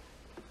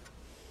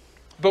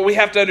 But we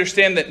have to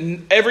understand that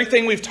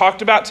everything we've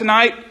talked about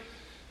tonight,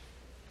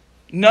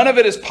 none of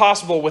it is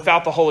possible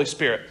without the Holy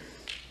Spirit.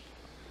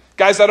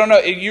 Guys, I don't know,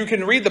 you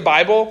can read the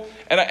Bible,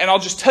 and I'll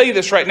just tell you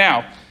this right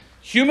now.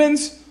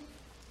 Humans,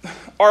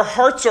 our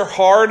hearts are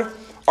hard,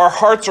 our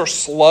hearts are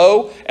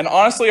slow, and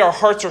honestly, our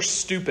hearts are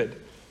stupid.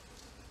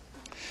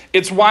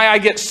 It's why I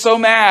get so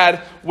mad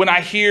when I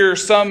hear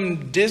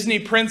some Disney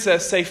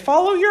princess say,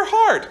 follow your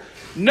heart.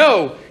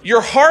 No,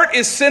 your heart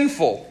is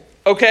sinful,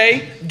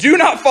 okay? Do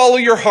not follow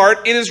your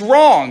heart. It is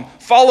wrong.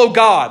 Follow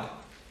God.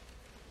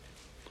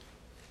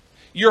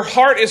 Your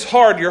heart is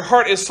hard. Your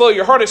heart is slow.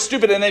 Your heart is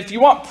stupid. And if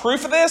you want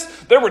proof of this,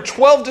 there were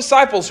 12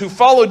 disciples who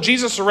followed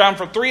Jesus around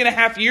for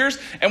 3.5 years.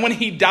 And when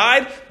he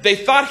died, they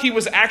thought he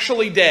was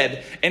actually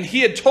dead. And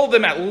he had told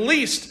them at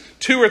least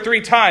 2 or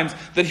 3 times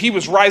that he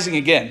was rising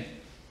again.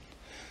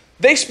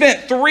 They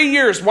spent 3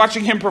 years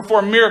watching him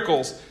perform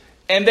miracles,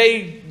 and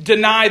they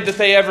denied that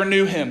they ever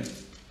knew him.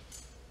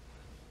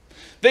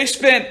 They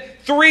spent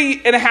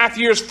 3.5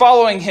 years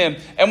following him,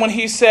 and when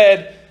he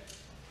said,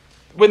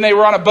 when they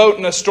were on a boat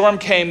and a storm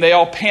came, they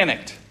all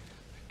panicked.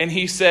 And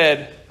he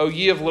said, "O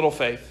ye of little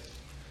faith."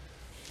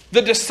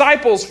 The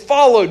disciples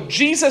followed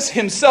Jesus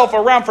himself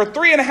around for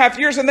 3.5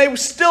 years, and they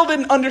still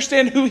didn't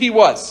understand who he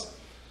was.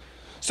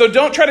 So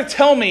don't try to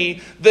tell me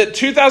that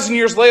 2,000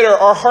 years later,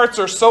 our hearts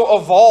are so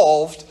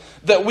evolved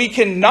that we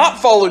cannot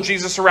follow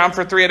Jesus around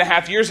for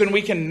 3.5 years and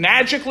we can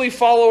magically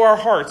follow our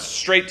hearts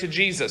straight to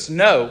Jesus.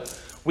 No,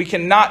 we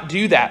cannot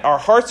do that. Our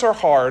hearts are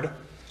hard.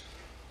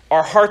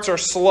 Our hearts are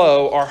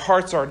slow. Our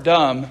hearts are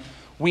dumb.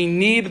 We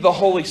need the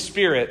Holy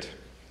Spirit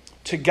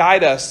to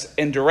guide us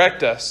and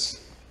direct us.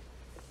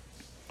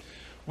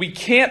 We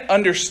can't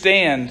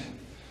understand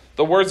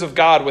the words of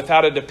God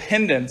without a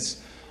dependence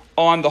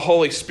on the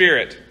Holy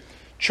Spirit.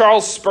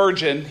 Charles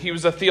Spurgeon, he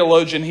was a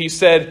theologian, he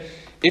said,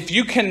 if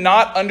you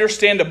cannot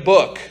understand a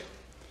book,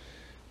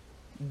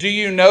 do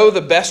you know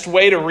the best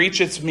way to reach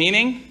its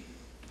meaning?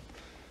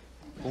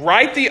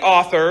 Write the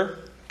author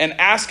and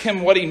ask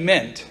him what he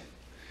meant.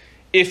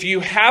 If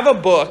you have a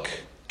book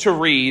to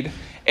read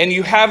and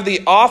you have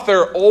the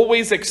author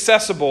always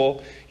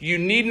accessible, you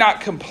need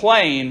not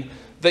complain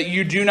that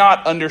you do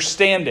not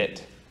understand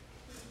it.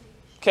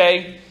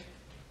 Okay?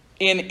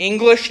 In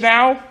English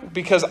now,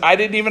 because I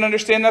didn't even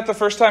understand that the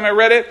first time I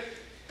read it,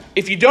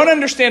 if you don't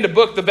understand a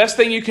book, the best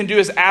thing you can do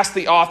is ask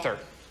the author,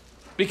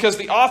 because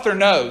the author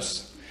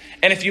knows.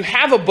 And if you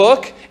have a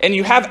book and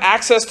you have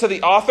access to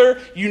the author,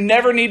 you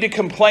never need to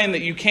complain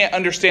that you can't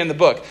understand the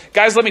book.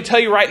 Guys, let me tell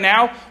you right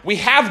now, we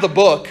have the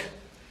book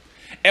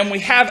and we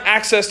have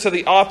access to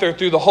the author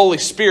through the Holy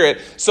Spirit.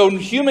 So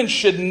humans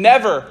should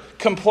never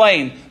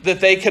complain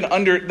that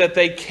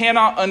they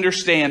cannot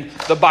understand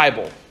the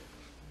Bible.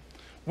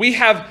 We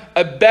have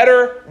a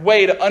better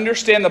way to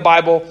understand the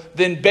Bible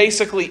than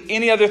basically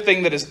any other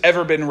thing that has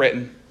ever been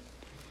written.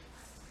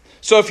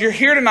 So if you're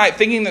here tonight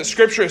thinking that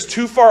Scripture is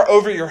too far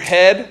over your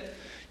head,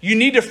 you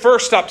need to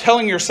first stop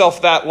telling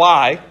yourself that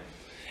lie.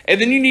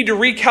 And then you need to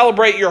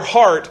recalibrate your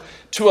heart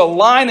to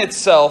align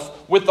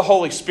itself with the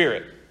Holy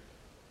Spirit.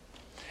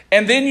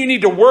 And then you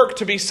need to work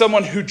to be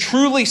someone who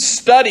truly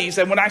studies.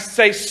 And when I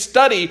say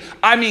study,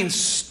 I mean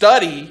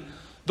study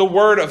the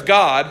Word of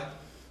God.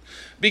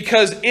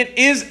 Because it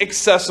is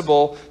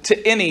accessible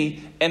to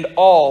any and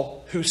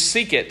all who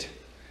seek it.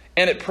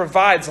 And it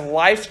provides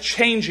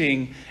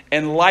life-changing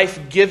and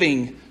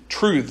life-giving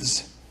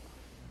truths.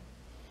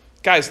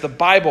 Guys, the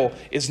Bible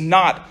is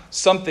not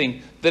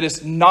something that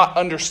is not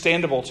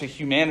understandable to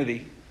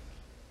humanity.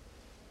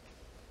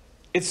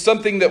 It's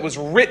something that was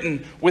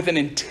written with an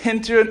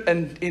intention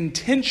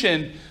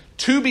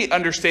to be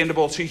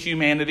understandable to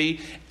humanity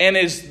and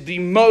is the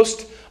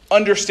most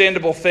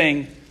understandable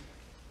thing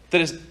that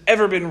has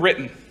ever been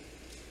written.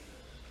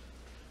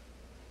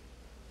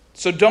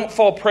 So don't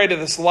fall prey to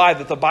this lie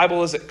that the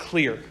Bible isn't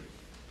clear.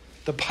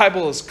 The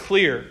Bible is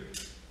clear.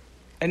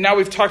 And now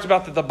we've talked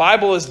about that the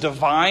Bible is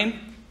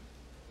divine,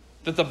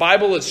 that the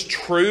Bible is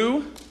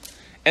true,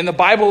 and the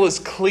Bible is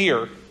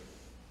clear.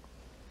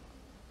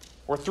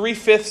 We're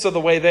 3/5 of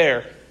the way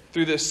there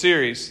through this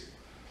series.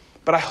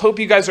 But I hope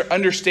you guys are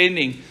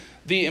understanding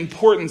the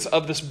importance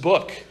of this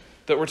book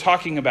that we're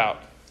talking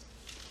about.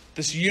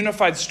 This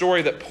unified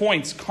story that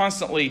points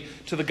constantly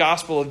to the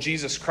gospel of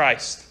Jesus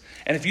Christ.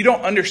 And if you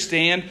don't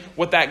understand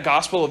what that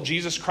gospel of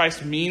Jesus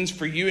Christ means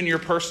for you in your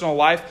personal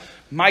life,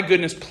 my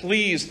goodness,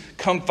 please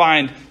come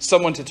find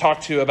someone to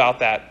talk to about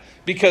that.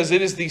 Because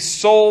it is the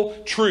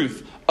sole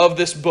truth of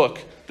this book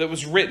that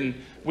was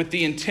written with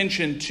the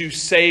intention to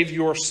save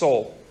your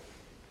soul.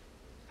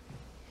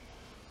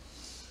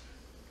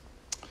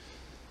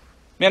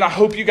 Man, I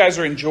hope you guys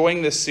are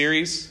enjoying this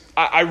series.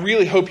 I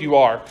really hope you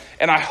are.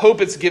 And I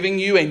hope it's giving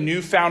you a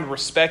newfound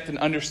respect and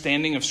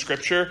understanding of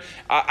Scripture.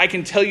 I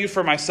can tell you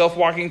for myself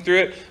walking through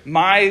it,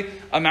 my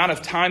amount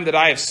of time that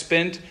I have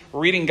spent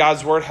reading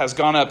God's Word has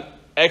gone up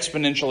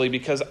exponentially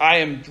because I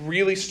am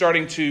really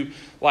starting to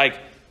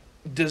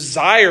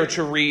desire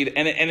to read.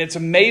 And it's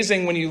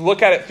amazing when you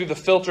look at it through the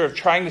filter of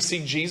trying to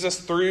see Jesus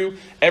through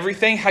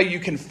everything, how you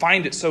can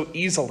find it so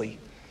easily.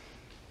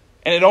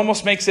 And it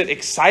almost makes it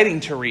exciting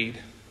to read.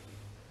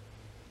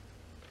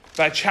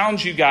 But I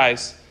challenge you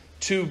guys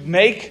to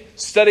make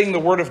studying the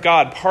Word of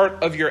God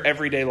part of your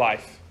everyday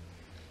life.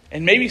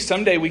 And maybe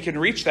someday we can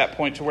reach that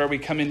point to where we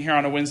come in here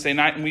on a Wednesday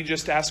night and we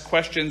just ask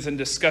questions and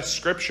discuss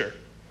Scripture.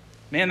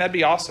 Man, that'd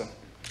be awesome.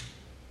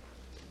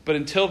 But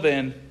until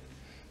then,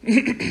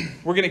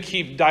 we're going to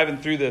keep diving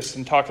through this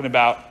and talking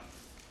about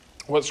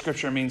what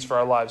Scripture means for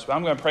our lives. But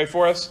I'm going to pray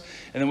for us,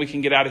 and then we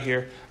can get out of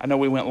here. I know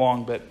we went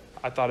long, but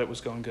I thought it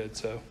was going good,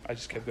 so I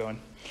just kept going.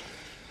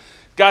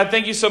 God,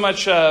 thank you so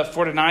much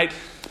for tonight.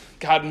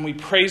 God, and we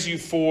praise you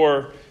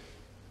for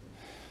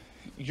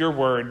your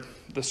word,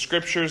 the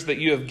scriptures that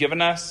you have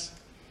given us.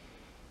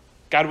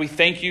 God, we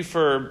thank you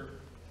for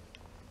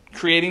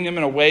creating them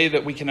in a way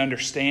that we can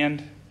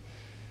understand.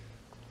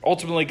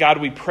 Ultimately,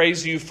 God, we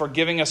praise you for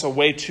giving us a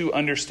way to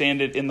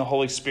understand it in the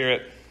Holy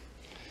Spirit.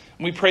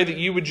 And we pray that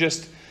you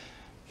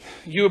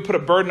would put a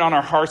burden on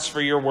our hearts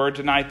for your word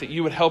tonight, that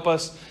you would help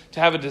us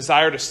to have a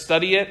desire to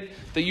study it,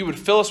 that you would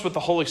fill us with the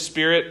Holy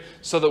Spirit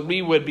so that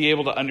we would be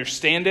able to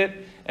understand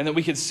it and that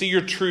we could see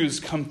your truths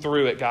come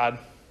through it, God.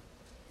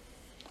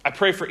 I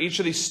pray for each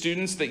of these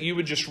students that you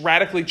would just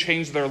radically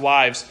change their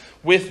lives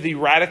with the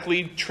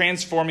radically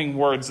transforming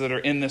words that are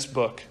in this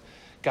book.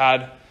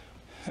 God,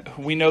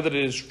 we know that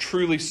it is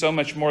truly so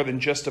much more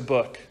than just a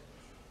book.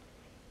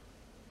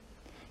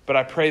 But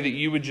I pray that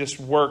you would just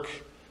work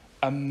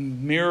a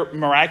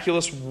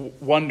miraculous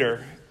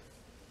wonder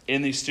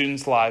in these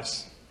students'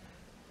 lives.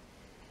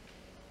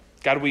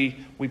 God, we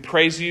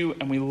praise you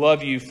and we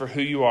love you for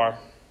who you are.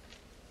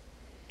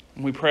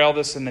 And we pray all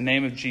this in the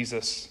name of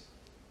Jesus.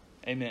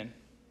 Amen.